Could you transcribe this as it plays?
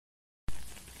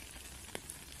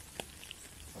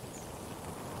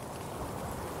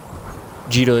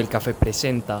Giro del Café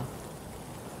presenta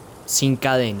Sin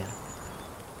Cadena.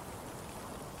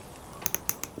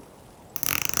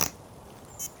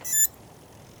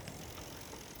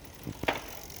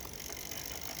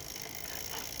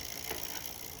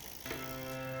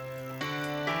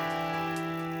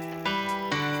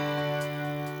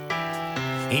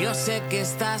 Yo sé que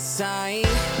estás ahí,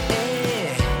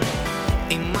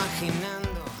 imaginando.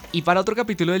 Y para otro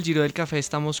capítulo del Giro del Café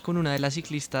estamos con una de las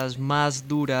ciclistas más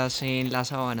duras en la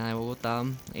sabana de Bogotá.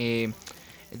 Es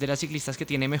de las ciclistas que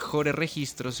tiene mejores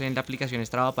registros en la aplicación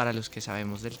Strava para los que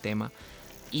sabemos del tema.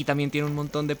 Y también tiene un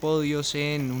montón de podios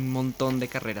en un montón de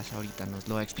carreras. Ahorita nos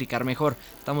lo va a explicar mejor.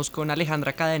 Estamos con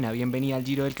Alejandra Cadena. Bienvenida al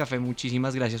Giro del Café.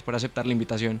 Muchísimas gracias por aceptar la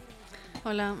invitación.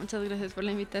 Hola, muchas gracias por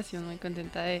la invitación. Muy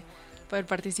contenta de poder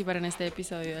participar en este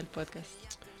episodio del podcast.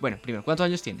 Bueno, primero, ¿cuántos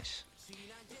años tienes?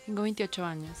 Tengo 28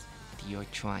 años.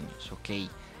 28 años, ok.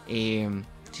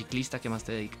 Ciclista, ¿qué más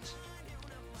te dedicas?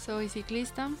 Soy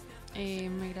ciclista.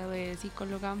 Me gradué de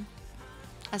psicóloga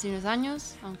hace unos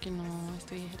años, aunque no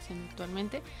estoy ejerciendo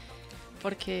actualmente,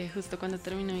 porque justo cuando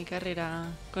terminé mi carrera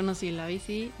conocí la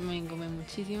bici, me engomé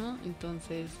muchísimo,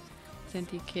 entonces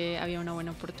sentí que había una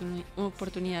buena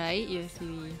oportunidad ahí y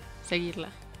decidí seguirla.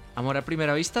 ¿Amor a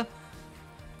primera vista?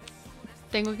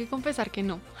 Tengo que confesar que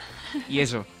no. ¿Y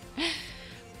eso?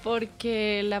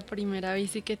 Porque la primera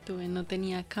bici que tuve no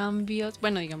tenía cambios,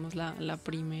 bueno, digamos la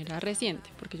primera reciente,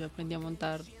 porque yo aprendí a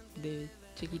montar de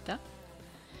chiquita,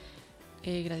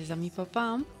 gracias a mi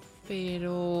papá,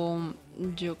 pero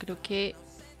yo creo que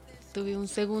tuve un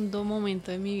segundo momento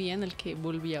de mi vida en el que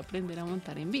volví a aprender a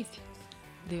montar en bici,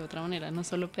 de otra manera, no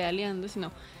solo pedaleando,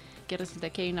 sino que resulta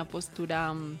que hay una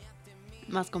postura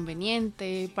más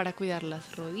conveniente para cuidar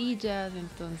las rodillas,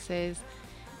 entonces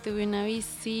tuve una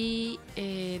bici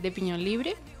de piñón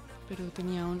libre, pero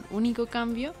tenía un único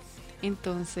cambio,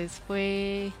 entonces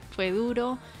fue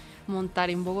duro. Montar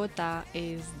en Bogotá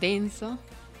es denso,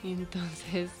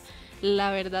 entonces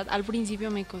la verdad al principio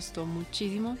me costó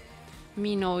muchísimo.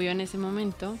 Mi novio en ese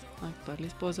momento, actual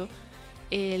esposo,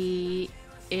 él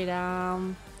era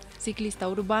ciclista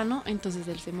urbano, entonces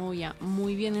él se movía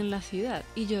muy bien en la ciudad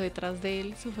y yo detrás de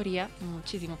él sufría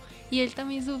muchísimo. Y él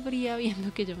también sufría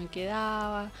viendo que yo me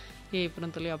quedaba, que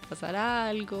pronto le iba a pasar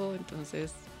algo,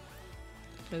 entonces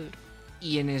fue duro.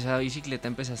 ¿Y en esa bicicleta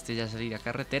empezaste ya a salir a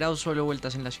carretera o solo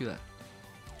vueltas en la ciudad?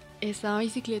 Esa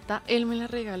bicicleta él me la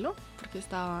regaló porque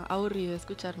estaba aburrido de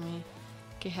escucharme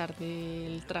quejar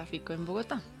del tráfico en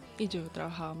Bogotá y yo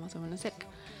trabajaba más o menos cerca.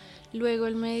 Luego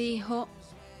él me dijo,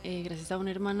 gracias a un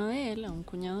hermano de él, a un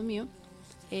cuñado mío,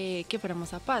 que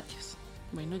fuéramos a patios.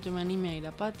 Bueno, yo me animé a ir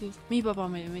a patios. Mi papá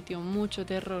me metió mucho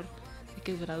terror de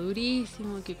que eso era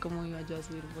durísimo, que cómo iba yo a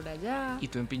subir por allá. ¿Y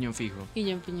tú en piñón fijo? Y yo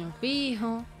en piñón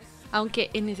fijo. Aunque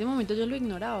en ese momento yo lo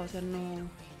ignoraba, o sea, no,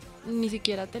 ni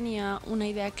siquiera tenía una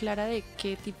idea clara de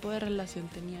qué tipo de relación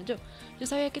tenía yo. Yo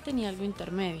sabía que tenía algo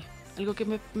intermedio, algo que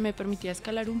me permitía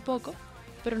escalar un poco,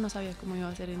 pero no sabía cómo iba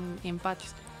a ser en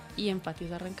patios. Y en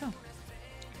patios arrancamos.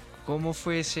 ¿Cómo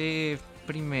fue ese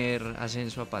primer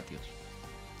ascenso a patios?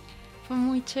 Fue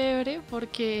muy chévere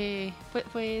porque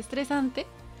fue estresante,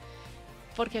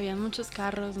 porque había muchos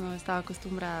carros, no estaba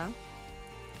acostumbrada.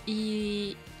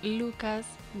 Y Lucas,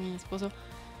 mi esposo,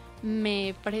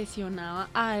 me presionaba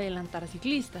a adelantar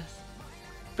ciclistas,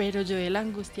 pero yo de la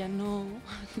angustia no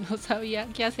sabía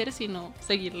qué hacer sino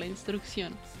seguir la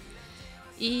instrucción.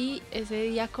 Y ese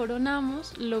día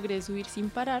coronamos, logré subir sin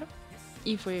parar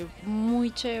y fue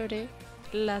muy chévere.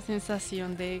 La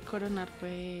sensación de coronar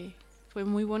fue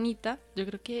muy bonita. Yo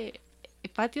creo que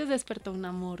Patios despertó un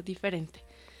amor diferente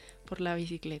por la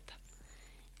bicicleta.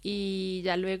 Y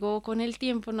ya luego con el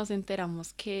tiempo nos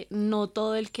enteramos que no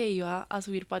todo el que iba a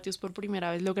subir patios por primera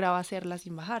vez lograba hacerla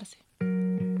sin bajarse.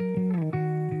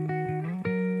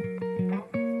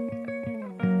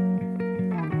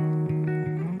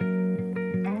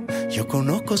 Yo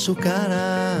conozco su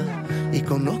cara y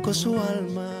conozco su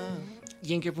alma.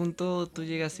 ¿Y en qué punto tú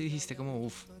llegaste y dijiste como,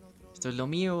 esto es lo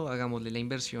mío, hagámosle la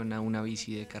inversión a una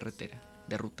bici de carretera,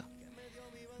 de ruta?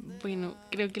 Bueno,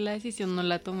 creo que la decisión no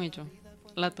la tomé yo,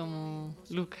 la tomó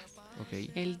Lucas. Ok.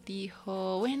 Él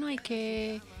dijo, bueno, hay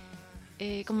que,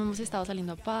 como hemos estado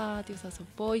saliendo a patios, a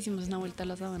Sopó, hicimos una vuelta a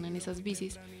la sabana en esas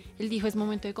bicis, él dijo, es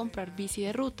momento de comprar bici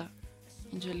de ruta.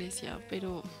 Y yo le decía,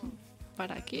 pero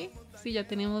 ¿para qué? Si ya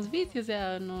tenemos bici, o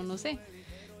sea, no sé.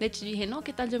 De hecho, yo dije, no,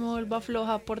 ¿qué tal yo me vuelva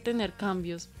floja por tener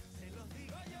cambios?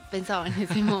 Pensaba en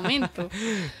ese momento.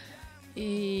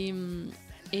 Y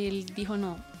él dijo,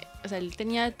 no, o sea, él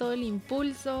tenía todo el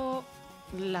impulso,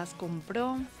 las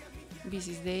compró,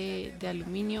 bicis de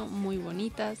aluminio muy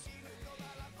bonitas.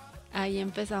 Ahí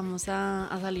empezamos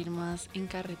a salir más en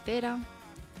carretera.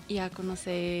 y a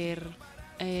conocer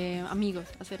amigos,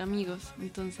 hacer amigos.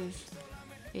 Entonces,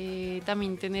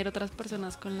 también tener otras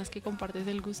personas con las que compartes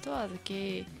el gusto hace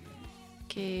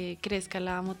que crezca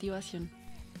la motivación.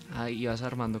 Ibas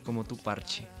armando como tu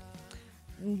parche.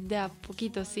 De a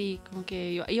poquito, sí, como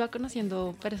que iba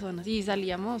conociendo personas y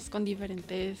salíamos con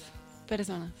diferentes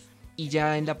personas. Y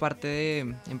ya en la parte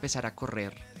de empezar a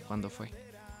correr, ¿cuándo fue?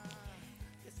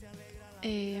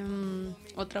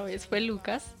 Otra vez fue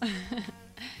Lucas.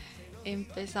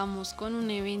 Empezamos con un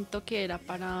evento que era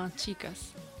para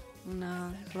chicas,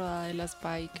 una rodada de las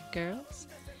Bike Girls,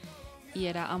 y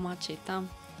era a macheta.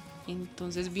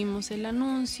 Entonces vimos el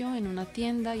anuncio en una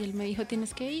tienda y él me dijo,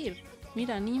 tienes que ir,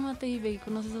 mira, anímate y ve y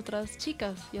conoces otras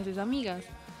chicas y haces amigas.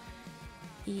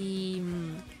 Y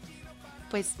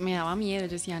pues me daba miedo,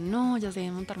 yo decía, no, ya sé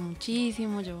de montar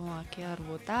muchísimo, yo me voy a quedar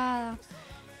botada.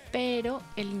 Pero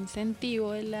el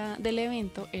incentivo del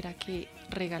evento era que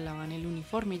regalaban el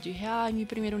uniforme. Yo dije, ay, mi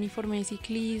primer uniforme de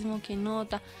ciclismo, qué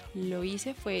nota. Lo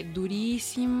hice, fue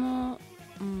durísimo.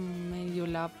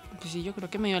 Pues sí, yo creo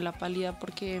que me dio la pálida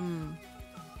porque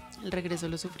el regreso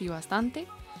lo sufrí bastante.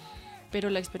 Pero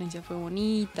la experiencia fue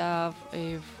bonita,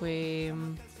 fue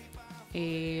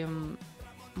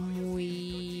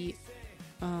muy...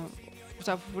 o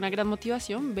sea, fue una gran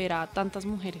motivación ver a tantas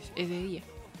mujeres ese día.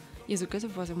 Y eso que se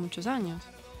fue hace muchos años.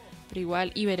 Pero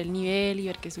igual, y ver el nivel, y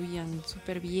ver que subían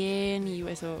súper bien, y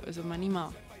eso me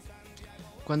animaba.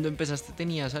 Cuando empezaste,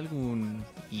 ¿tenías algún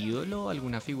ídolo,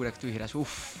 alguna figura que tú dijeras,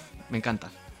 uff, me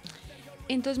encanta?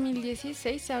 En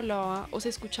 2016 se hablaba o se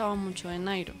escuchaba mucho de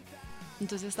Nairo.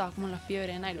 Entonces estaba como la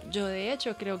fiebre de Nairo. Yo de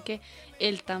hecho creo que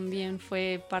él también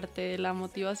fue parte de la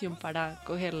motivación para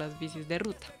coger las bicis de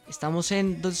ruta. Estamos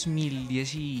en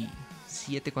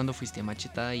 2017 cuando fuiste a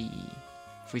Macheta y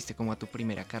fuiste como a tu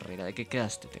primera carrera. ¿De qué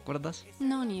quedaste? ¿Te acuerdas?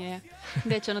 No, ni idea.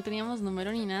 De hecho no teníamos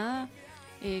número ni nada.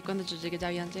 Cuando yo llegué ya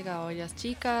habían llegado varias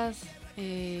chicas.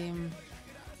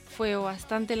 Fue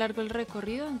bastante largo el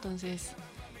recorrido, entonces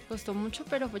costó mucho,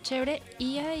 pero fue chévere.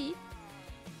 Y ahí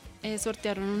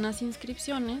sortearon unas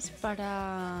inscripciones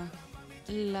para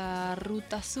la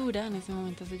Ruta Sura. En ese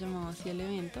momento se llamaba así el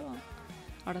evento.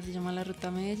 Ahora se llama la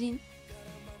Ruta Medellín.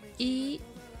 Y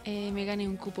me gané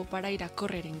un cupo para ir a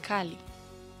correr en Cali.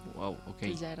 Wow, ok.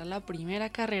 Que ya era la primera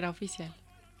carrera oficial.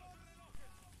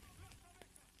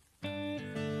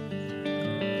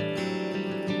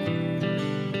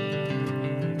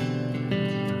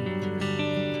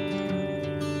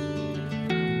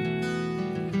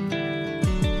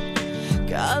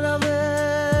 Cada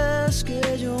vez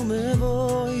que yo me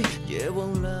voy, llevo a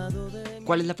un lado de...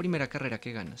 ¿Cuál es la primera carrera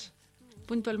que ganas?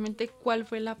 Puntualmente, ¿cuál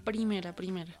fue la primera?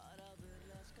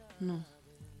 No.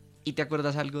 ¿Y te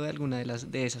acuerdas algo de alguna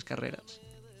de esas carreras?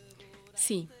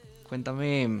 Sí,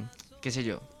 Cuéntame, qué sé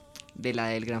yo, de la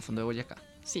del Gran Fondo de Boyacá.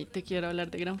 sí, te quiero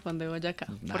hablar de Gran Fondo de Boyacá.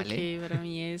 Dale. Porque para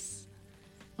mí es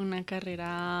una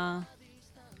carrera,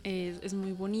 es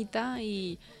muy bonita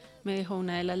y me dejó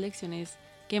una de las lecciones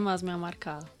que más me ha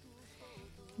marcado.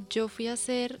 Yo fui a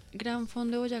hacer Gran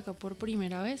Fondo de Boyacá por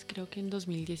primera vez, creo que en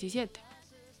 2017.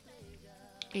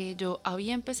 Yo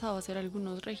había empezado a hacer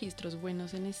algunos registros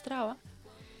buenos en Strava.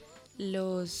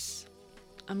 Los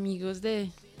amigos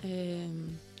del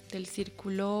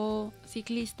círculo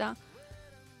ciclista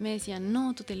me decían,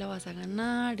 no, tú te la vas a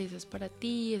ganar, eso es para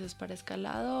ti, eso es para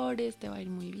escaladores, te va a ir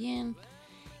muy bien.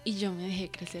 Y yo me dejé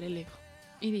crecer el ego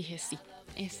y dije, sí,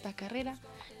 esta carrera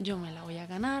yo me la voy a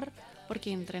ganar porque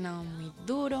he entrenado muy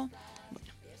duro.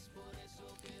 Bueno,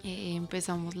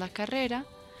 empezamos la carrera,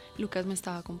 Lucas me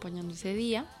estaba acompañando ese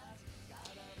día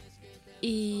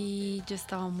y yo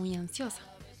estaba muy ansiosa.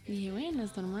 Dije, bueno,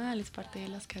 es normal, es parte de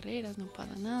las carreras, no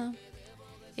pasa nada.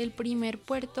 El primer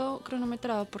puerto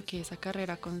cronometrado, porque esa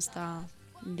carrera consta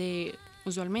de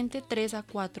usualmente 3 a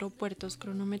 4 puertos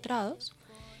cronometrados,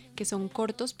 que son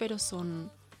cortos pero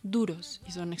son duros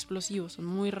y son explosivos, son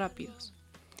muy rápidos.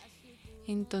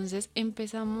 Entonces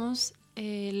empezamos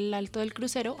el Alto del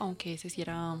Crucero, aunque ese sí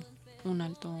era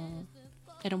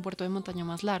un puerto de montaña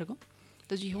más largo.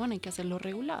 Entonces yo dije, bueno, hay que hacerlo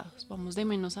regulados, vamos de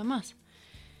menos a más.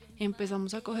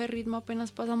 Empezamos a coger ritmo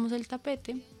apenas pasamos el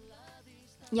tapete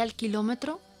y al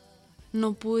kilómetro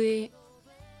no pude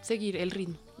seguir el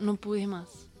ritmo, no pude más,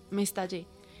 me estallé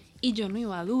y yo no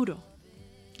iba duro.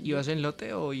 ¿Ibas en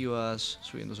lote o ibas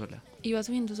subiendo sola? Iba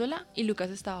subiendo sola y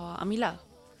Lucas estaba a mi lado,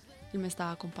 él me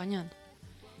estaba acompañando,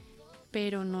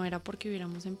 pero no era porque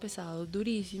hubiéramos empezado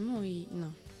durísimo y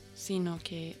no, sino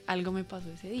que algo me pasó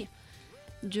ese día.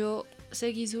 Yo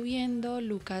seguí subiendo,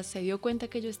 Lucas se dio cuenta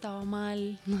que yo estaba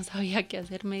mal, no sabía qué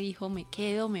hacer, me dijo, me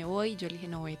quedo, me voy. Yo le dije,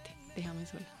 no, vete, déjame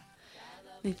sola.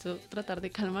 Necesito tratar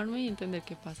de calmarme y entender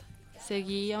qué pasa.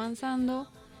 Seguí avanzando,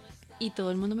 y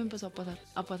todo el mundo me empezó a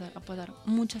pasar.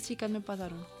 Muchas chicas me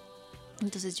pasaron.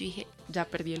 Entonces yo dije, ya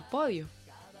perdí el podio,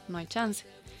 no hay chance.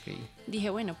 Ok. Dije,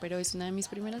 bueno, pero es una de mis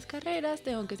primeras carreras,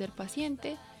 tengo que ser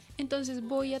paciente, entonces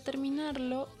voy a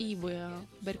terminarlo y voy a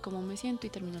ver cómo me siento y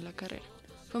termino la carrera.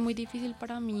 Fue muy difícil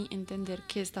para mí entender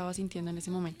qué estaba sintiendo en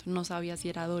ese momento. No sabía si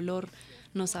era dolor,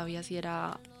 no sabía si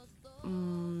era,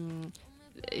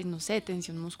 no sé,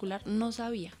 tensión muscular, no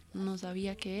sabía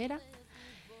qué era.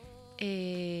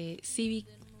 Sí vi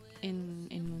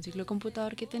en un ciclo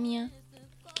computador que tenía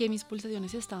que mis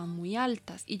pulsaciones estaban muy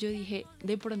altas y yo dije,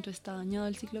 de pronto está dañado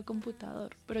el ciclo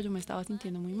computador, pero yo me estaba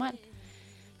sintiendo muy mal.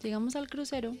 Llegamos al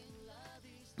crucero,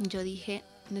 yo dije,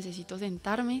 necesito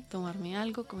sentarme, tomarme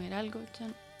algo, comer algo.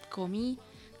 Comí,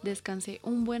 descansé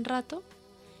un buen rato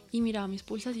y miraba mis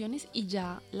pulsaciones y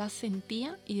ya las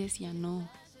sentía y decía, no,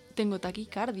 tengo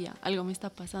taquicardia, algo me está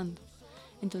pasando.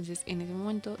 Entonces en ese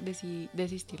momento decidí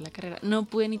desistir la carrera. No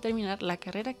pude ni terminar la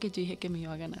carrera que yo dije que me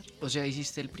iba a ganar. O sea,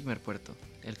 hiciste el primer puerto,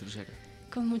 el crucero.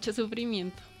 Con mucho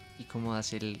sufrimiento. ¿Y cómo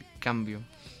das el cambio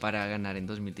para ganar en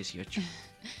 2018?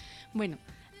 Bueno,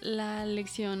 la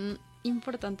lección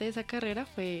importante de esa carrera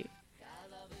fue,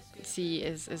 sí,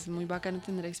 es muy bacano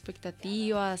tener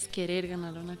expectativas, querer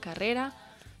ganar una carrera,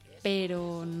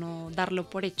 pero no darlo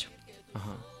por hecho.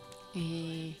 Ajá.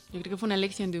 Yo creo que fue una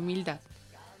lección de humildad.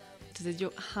 Entonces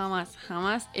yo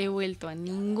jamás he vuelto a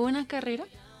ninguna carrera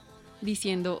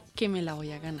diciendo que me la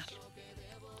voy a ganar.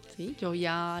 ¿Sí? Yo voy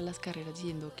a las carreras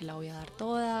diciendo que la voy a dar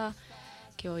toda,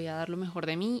 que voy a dar lo mejor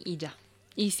de mí y ya.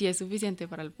 Y si es suficiente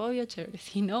para el podio, chévere.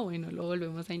 Si no, bueno, lo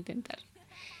volvemos a intentar.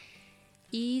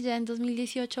 Y ya en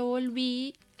 2018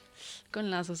 volví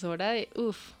con la zozobra de,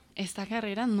 esta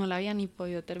carrera no la había ni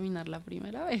podido terminar la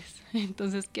primera vez.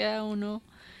 Entonces queda uno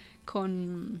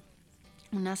con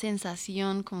una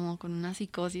sensación, como con una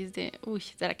psicosis de,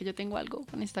 ¿será que yo tengo algo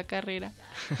con esta carrera?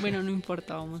 Bueno, no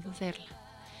importa, vamos a hacerla.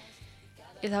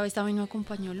 Esa vez también me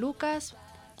acompañó Lucas.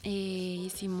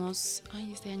 Hicimos,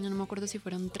 este año no me acuerdo si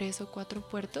fueron 3 o 4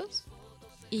 puertos.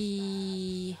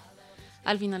 Y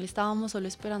al final estábamos solo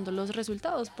esperando los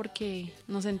resultados porque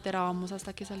nos enterábamos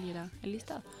hasta que saliera el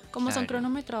listado. Como Claro. son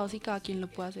cronometrados y cada quien lo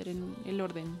puede hacer en el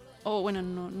orden. O bueno,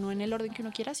 no en el orden que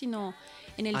uno quiera, sino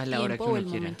en el A la hora tiempo que o uno el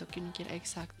quiera. momento que uno quiera.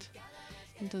 Exacto.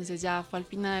 Entonces ya fue al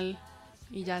final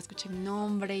y ya escuché mi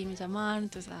nombre y me llamaron.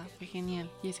 Entonces fue genial.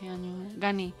 Y ese año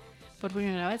gané por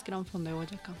primera vez Gran Fondo de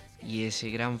Boyacá. ¿Y ese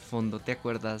gran fondo, te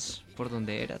acuerdas por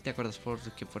dónde era? ¿Te acuerdas por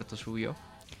qué puerto subió?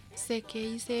 Sé que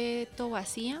hice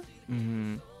Tobacía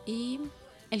Ujú. y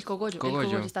el Cogollo. Cogollo. El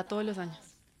Cogollo está todos los años.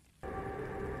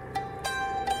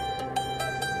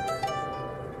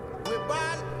 We're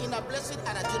born in a blessed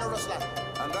and a generous land.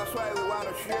 And that's why we want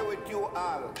to share with you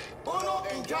all. Uno,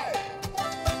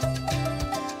 enjoy.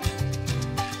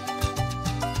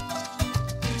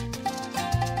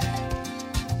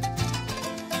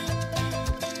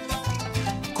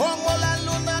 Como la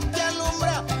luna que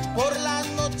alumbra por las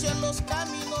noches los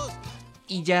caminos.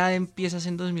 Y ya empiezas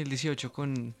en 2018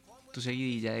 con tu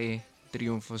seguidilla de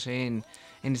triunfos en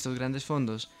estos grandes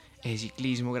fondos.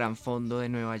 Ciclismo, Gran Fondo de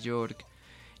Nueva York.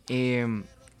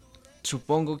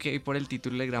 Supongo que por el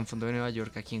título de Gran Fondo de Nueva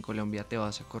York aquí en Colombia te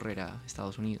vas a correr a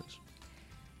Estados Unidos.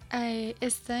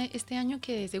 Este año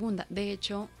quedé segunda. De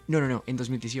hecho, No, en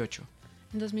 2018.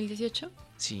 en 2018,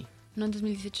 Sí. no, en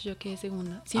 2018 yo quedé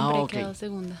segunda. Siempre ok. he quedado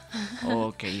segunda.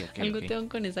 Ok. Algo tengo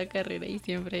con esa carrera y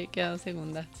siempre he quedado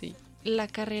segunda, sí. La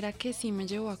carrera que sí me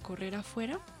llevó a correr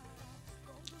afuera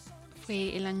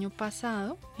fue el año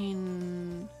pasado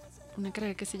en una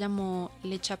carrera que se llamó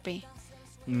Le Chapé.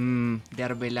 De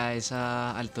Arbeláez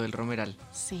a Alto del Romeral.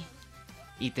 Sí,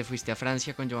 Y te fuiste a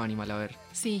Francia con Giovanni Malaver.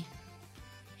 sí,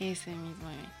 ese mismo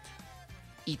evento.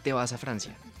 Y te vas a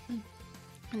Francia.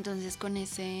 Entonces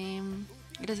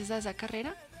gracias a esa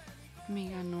carrera, me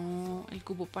ganó el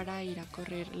cupo para ir a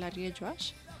correr la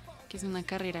Rieuage, que es una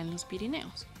carrera en los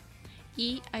Pirineos.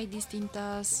 Y hay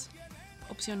distintas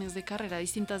opciones de carrera,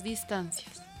 distintas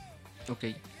distancias.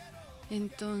 Ok.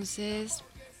 Entonces,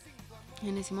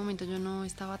 en ese momento yo no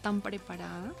estaba tan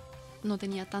preparada, no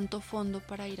tenía tanto fondo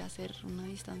para ir a hacer una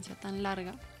distancia tan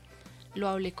larga. Lo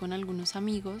hablé con algunos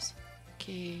amigos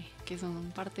que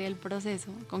son parte del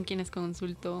proceso, con quienes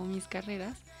consulto mis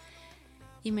carreras,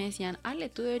 y me decían, Ale,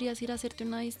 tú deberías ir a hacerte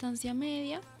una distancia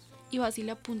media y vas y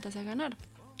le apuntas a ganar.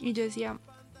 Y yo decía,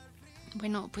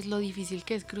 bueno, pues lo difícil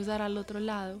que es cruzar al otro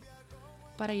lado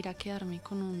para ir a quedarme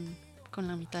con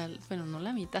la mitad, bueno, no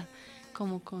la mitad,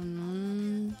 como con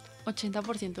un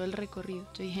 80% del recorrido.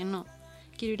 Yo dije, no,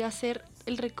 quiero ir a hacer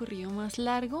el recorrido más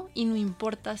largo y no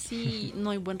importa si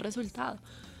no hay buen resultado.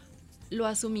 Lo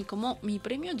asumí como mi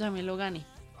premio, ya me lo gané.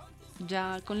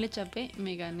 Ya con Le Chapé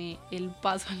me gané el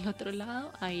paso al otro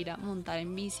lado a ir a montar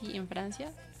en bici en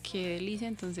Francia. Qué delicia,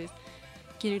 entonces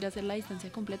quiero ir a hacer la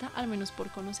distancia completa, al menos por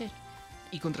conocer.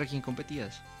 ¿Y contra quién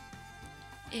competías?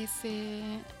 Ese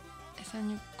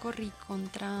año corrí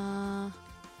contra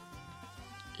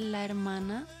la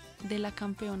hermana de la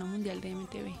campeona mundial de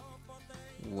MTV.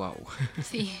 Wow,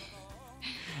 Sí,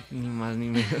 ni más ni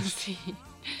menos. sí.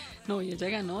 No, y ella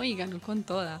ganó y ganó con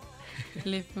toda.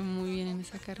 Le fue muy bien en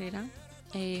esa carrera.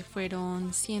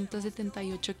 Fueron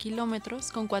 178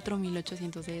 kilómetros con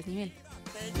 4.800 de desnivel.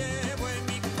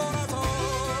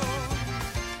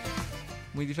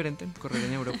 Muy diferente correr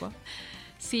en Europa.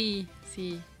 Sí,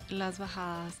 sí, las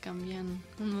bajadas cambian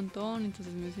un montón,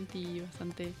 entonces me sentí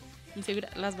bastante insegura.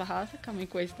 Las bajadas acá me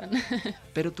cuestan.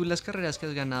 Pero tú las carreras que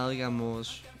has ganado,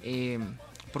 digamos,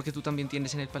 porque tú también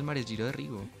tienes en el palmarés Giro de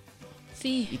Rigo.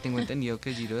 Y Sí, tengo entendido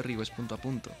que el Giro de Rigo es punto a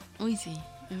punto. uy, sí,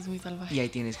 es muy salvaje. Y ahí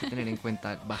tienes que tener en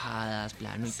cuenta bajadas,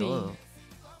 plano y Sí. todo.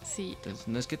 Sí, Entonces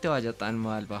no es que te vaya tan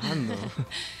mal bajando.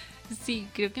 sí,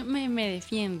 creo que me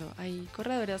defiendo. Hay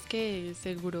corredoras que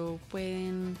seguro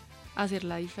pueden hacer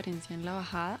la diferencia en la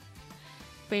bajada,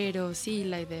 pero sí,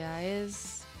 la idea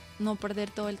es no perder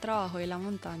todo el trabajo de la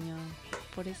montaña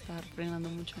por estar frenando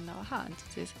mucho en la bajada.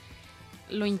 Entonces,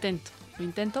 lo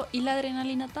intento y la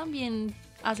adrenalina también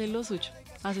hace lo suyo,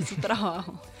 hace su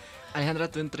trabajo.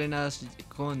 Alejandra, ¿tú entrenas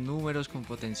con números, con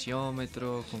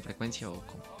potenciómetro, con frecuencia o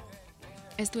con...?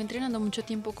 Estuve entrenando mucho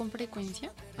tiempo con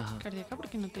frecuencia Ajá. cardíaca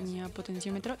porque no tenía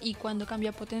potenciómetro, y cuando cambié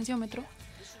a potenciómetro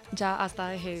ya hasta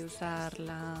dejé de usar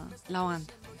la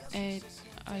banda.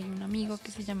 Hay un amigo que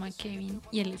se llama Kevin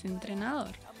y él es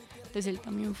entrenador. Entonces él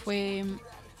también fue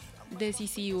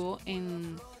decisivo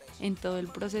en todo el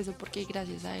proceso, porque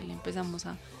gracias a él empezamos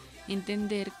a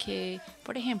entender que,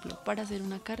 por ejemplo, para hacer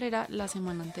una carrera la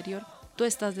semana anterior tú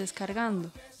estás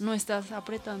descargando, no estás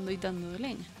apretando y dando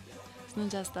leña, sino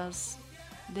ya estás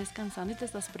descansando y te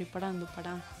estás preparando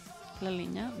para la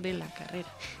leña de la carrera.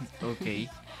 Ok.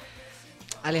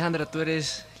 Alejandra, tú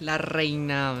eres la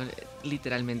reina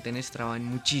literalmente en Strava en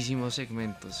muchísimos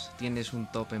segmentos. Tienes un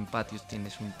top en patios,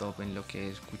 tienes un top en lo que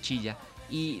es cuchilla.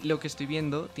 Y lo que estoy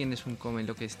viendo, tienes un com en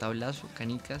lo que es tablazo,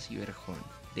 canicas y verjón.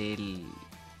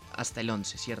 Hasta el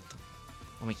 11, ¿cierto?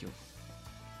 ¿O me equivoco?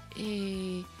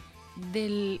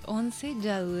 Del 11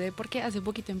 ya dudé porque hace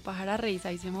poquito en Pájara Reis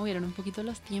ahí se movieron un poquito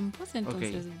los tiempos,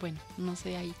 entonces bueno, no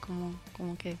sé ahí cómo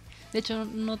que. De hecho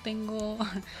no tengo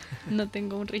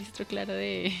un registro claro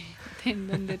de en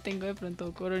donde tengo de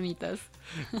pronto coronitas.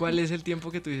 ¿Cuál es el tiempo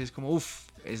que tú dices como, uff,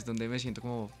 es donde me siento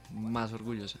como más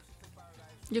orgullosa?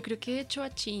 Yo creo que de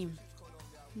Choachí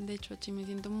me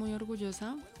siento muy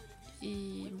orgullosa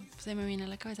y se me viene a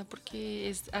la cabeza porque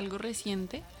es algo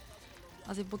reciente.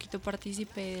 Hace poquito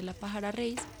participé de la Pájara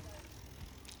Race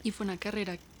y fue una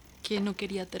carrera que no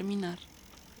quería terminar.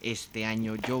 Este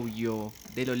año llovió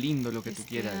de lo lindo, lo que tú Este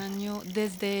quieras. año,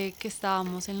 desde que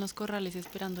estábamos en los corrales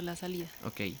esperando la salida.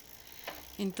 Ok.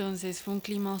 Entonces fue un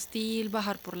clima hostil,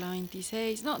 bajar por la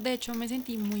 26. No, de hecho me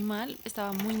sentí muy mal,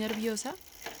 estaba muy nerviosa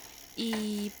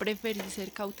y preferí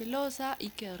ser cautelosa y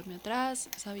quedarme atrás.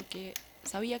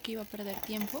 Sabía que iba a perder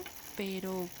tiempo,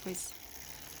 pero pues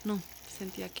no,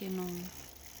 sentía que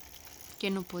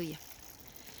no podía.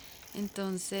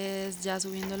 Entonces ya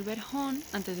subiendo el verjón,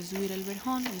 antes de subir el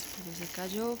verjón, mi esposo se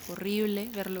cayó, fue horrible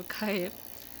verlo caer.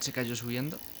 ¿Se cayó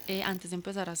subiendo? Antes de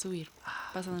empezar a subir,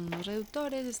 pasando unos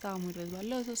reductores, estaba muy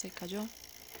resbaloso, se cayó.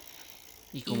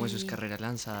 Y como eso es carrera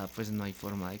lanzada, pues no hay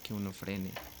forma de que uno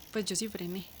frene. Pues yo sí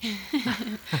frené.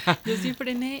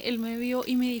 Él me vio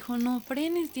y me dijo, no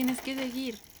frenes, tienes que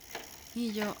seguir.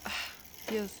 Y yo,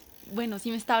 Dios, bueno,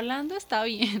 si me está hablando está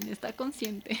bien, está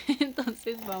consciente,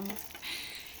 entonces vamos.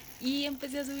 Y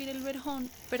empecé a subir el verjón,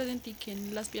 pero sentí que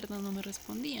las piernas no me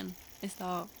respondían.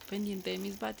 Estaba pendiente de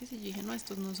mis vatios y yo dije, no,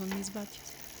 estos no son mis vatios.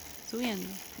 Subiendo,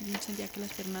 y sentía que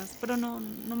las piernas, pero no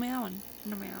me daban.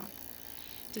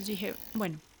 Entonces dije,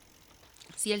 bueno,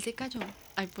 si él se cayó,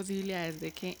 hay posibilidades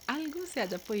de que algo se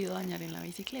haya podido dañar en la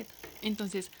bicicleta.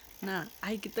 Entonces, nada,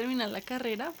 hay que terminar la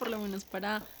carrera, por lo menos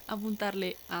para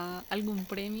apuntarle a algún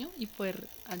premio y poder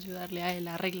ayudarle a él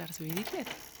a arreglar su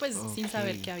bicicleta. Pues sin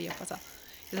saber qué había pasado.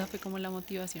 Esa fue como la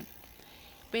motivación.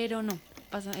 Pero no,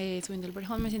 subiendo el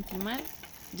verjón me sentí mal,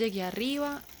 llegué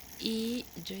arriba y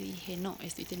yo dije, no,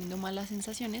 estoy teniendo malas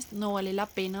sensaciones, no vale la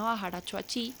pena bajar a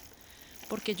Choachí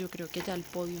porque yo creo que ya el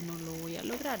podio no lo voy a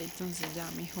lograr, entonces ya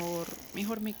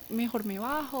mejor me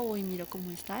bajo y miro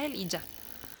cómo está él y ya.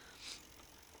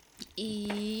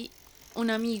 Y un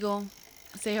amigo,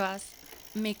 Sebas,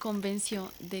 me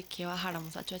convenció de que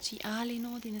bajáramos a Choachí. Ale,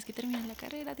 no, tienes que terminar la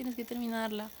carrera, tienes que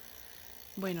terminarla.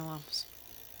 Bueno, vamos.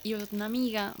 Y una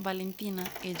amiga, Valentina,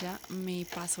 ella me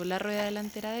pasó la rueda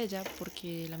delantera de ella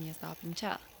porque la mía estaba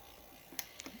pinchada.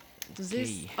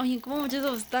 Entonces, Ok. había como muchos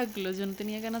obstáculos, yo no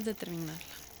tenía ganas de terminarla.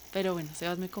 Pero bueno,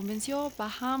 Sebas me convenció,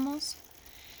 bajamos,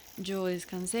 yo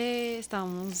descansé,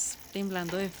 estábamos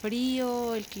temblando de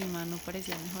frío, el clima no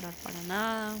parecía mejorar para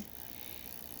nada.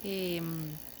 Em,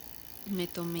 Me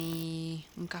tomé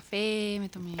un café, me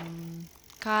tomé un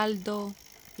caldo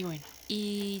y bueno,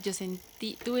 y yo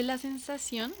tuve la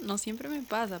sensación, no siempre me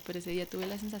pasa, pero ese día tuve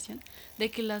la sensación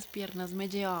de que las piernas me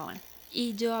llevaban.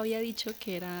 Y yo había dicho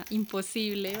que era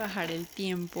imposible bajar el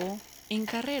tiempo en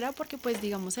carrera porque pues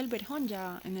digamos en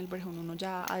el verjón uno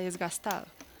ya ha desgastado.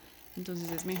 Entonces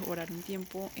es mejorar un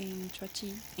tiempo en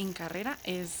Chuachi, en carrera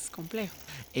es complejo.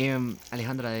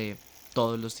 Alejandra, de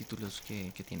todos los títulos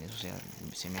que tienes, o sea,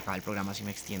 se me acaba el programa si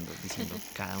me extiendo diciendo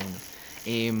cada uno.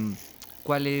 Em,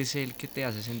 ¿Cuál es el que te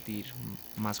hace sentir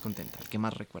más contenta, el que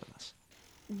más recuerdas?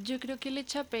 Yo creo que le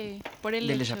chapé por el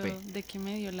Del hecho SAP. de que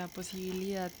me dio la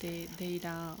posibilidad de ir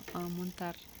a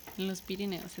montar en los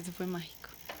Pirineos. Eso fue mágico.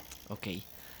 Ok.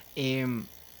 Em,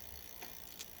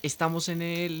 ¿Estamos en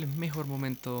el mejor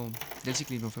momento del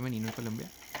ciclismo femenino en Colombia?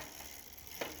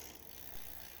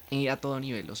 A todo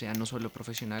nivel, o sea, no solo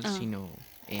profesional, Ah, sino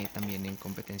también en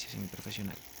competencia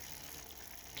semiprofesional.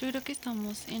 yo creo que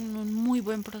estamos en un muy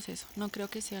buen proceso. No creo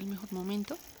que sea el mejor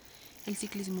momento. El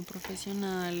ciclismo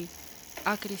profesional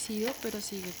ha crecido, pero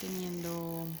sigue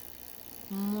teniendo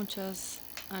muchas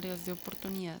áreas de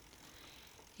oportunidad,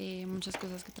 muchas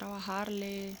cosas que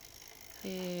trabajarle.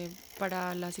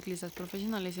 Para las ciclistas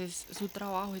profesionales es su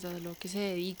trabajo, es a lo que se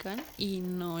dedican y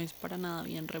no es para nada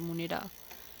bien remunerado.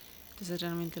 Entonces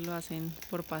realmente lo hacen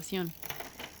por pasión.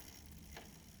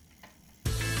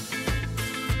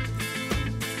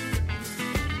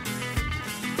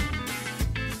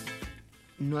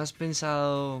 ¿No has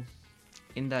pensado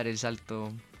en dar el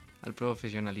salto al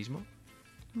profesionalismo?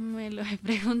 Me lo he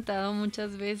preguntado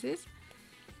muchas veces.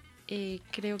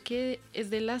 Creo que es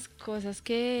de las cosas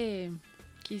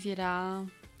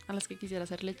a las que quisiera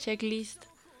hacerle checklist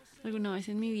alguna vez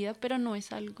en mi vida, pero no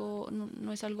es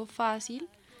algo fácil,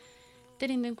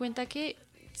 teniendo en cuenta que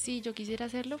si yo quisiera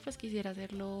hacerlo, pues quisiera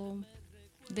hacerlo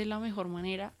de la mejor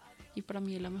manera, y para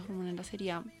mí de la mejor manera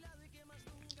sería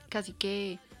casi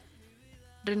que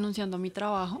renunciando a mi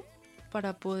trabajo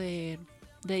para poder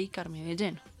dedicarme de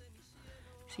lleno,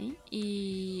 ¿sí?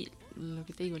 Y lo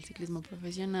que te digo, el ciclismo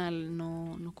profesional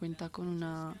no cuenta con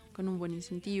un buen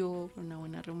incentivo, con una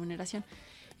buena remuneración.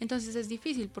 Entonces es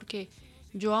difícil porque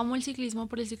yo amo el ciclismo,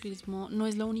 pero el ciclismo no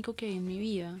es lo único que hay en mi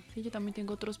vida, ¿sí? Yo también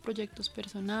tengo otros proyectos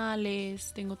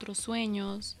personales, tengo otros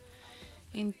sueños.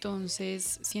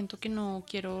 Entonces siento que no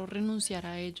quiero renunciar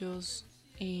a ellos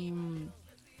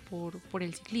por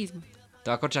el ciclismo. Te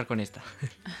voy a corchar con esta.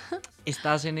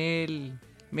 ¿Estás en el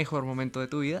mejor momento de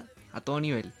tu vida? A todo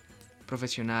nivel.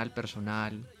 Profesional,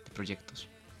 personal, de proyectos.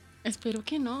 Espero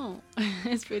que no.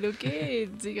 Espero que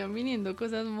sigan viniendo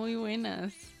cosas muy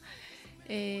buenas.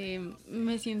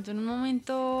 Me siento en un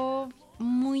momento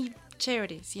muy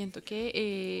chévere. Siento que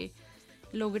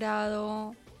he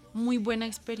logrado muy buena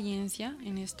experiencia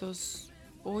en estos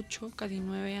 8, casi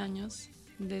 9 años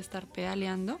de estar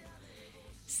pedaleando.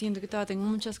 Siento que todavía tengo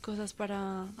muchas cosas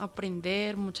para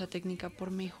aprender, mucha técnica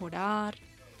por mejorar.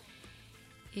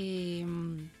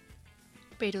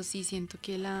 Pero sí siento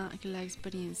que que la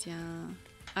experiencia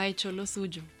ha hecho lo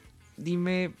suyo.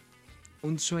 Dime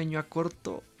un sueño a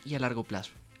corto y a largo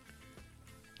plazo.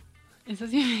 Eso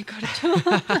sí me corchó.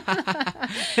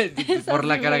 Por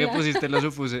la sí cara fue que la- pusiste lo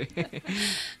supuse.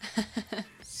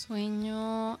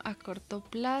 Sueño a corto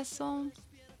plazo,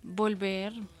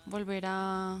 volver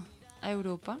a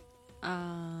Europa,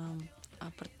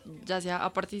 ya sea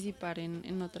a participar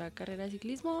en otra carrera de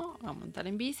ciclismo, a montar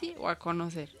en bici o a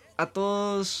conocer. A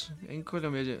todos en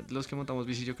Colombia, los que montamos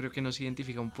bici, yo creo que nos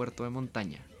identifica un puerto de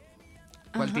montaña.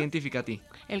 ¿Cuál te Ajá. identifica a ti?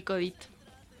 El codito,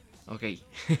 Ok,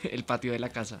 el patio de la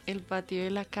casa. el patio de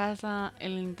la casa,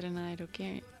 el entrenadero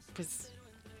que, pues,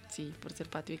 sí, por ser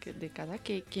patio de casa,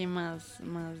 que más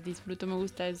disfruto, me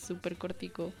gusta, es súper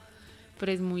cortico,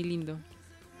 pero es muy lindo.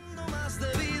 No más de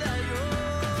vida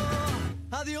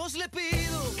yo. A Dios le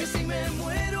pido que si me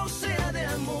muero sea de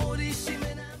amor y si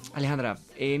me enamoro. Alejandra,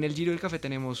 en el Giro del Café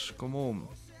tenemos como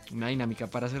una dinámica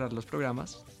para cerrar los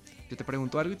programas. Yo te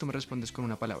pregunto algo y tú me respondes con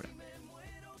una palabra.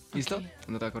 ¿Listo? Ok.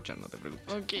 No te voy a corchar, no te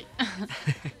preocupes. Ok.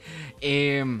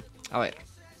 A ver,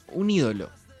 un ídolo,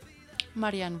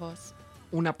 Marian Vos,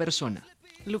 una persona,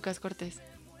 Lucas Cortés,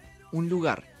 un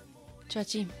lugar,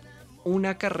 Chachi,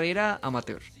 una carrera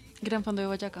amateur, Gran Fondo de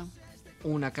Boyacá,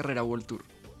 una carrera World Tour,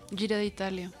 Giro de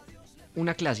Italia,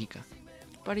 una clásica,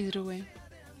 París-Roubaix,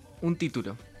 un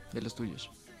título, de los tuyos.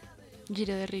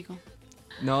 Giro de Rigo.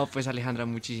 No, pues Alejandra,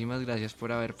 muchísimas gracias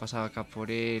por haber pasado acá por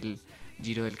el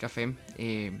Giro del Café.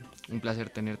 Un placer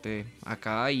tenerte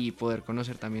acá y poder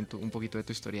conocer también un poquito de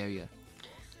tu historia de vida.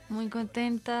 Muy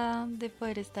contenta de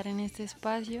poder estar en este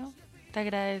espacio. Te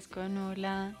agradezco de nuevo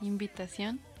la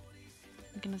invitación.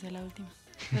 Que no sea la última.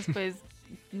 Después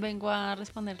vengo a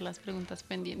responder las preguntas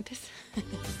pendientes.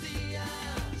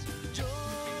 Yo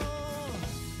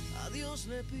a Dios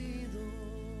le pido